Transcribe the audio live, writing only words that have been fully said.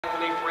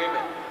Anthony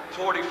Freeman,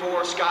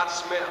 44 Scott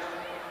Smith,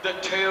 the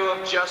 2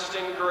 of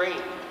Justin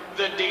Green,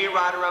 the D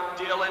rider of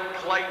Dylan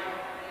Clayton,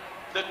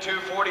 the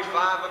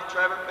 245 of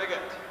Trevor Piggott,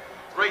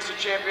 Race of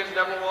Champions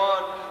number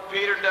 1,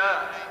 Peter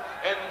Duff,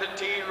 and the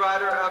T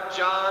rider of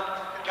John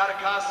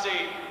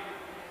Katakasi.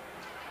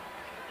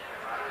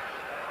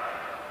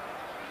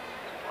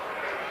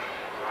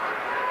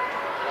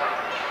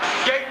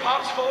 Gate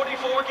pops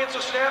 44, gets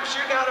a snap,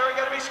 shoot down there,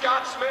 going to be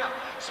Scott Smith.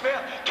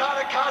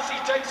 Katakasi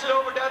takes it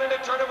over down into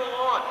turn number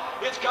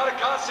 1. It's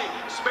Katakasi,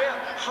 Smith,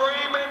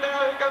 Freeman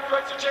now, here comes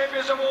Race of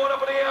Champions number 1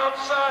 up on the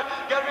outside.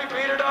 Got to be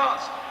Peter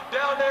Doss.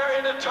 Down there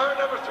into turn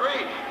number 3,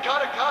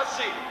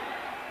 Katakasi,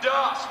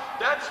 Doss.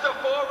 That's the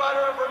 4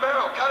 rider of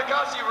Romero.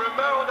 Katakasi,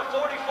 Romero on the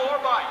 44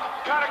 bike.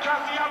 Katakasi.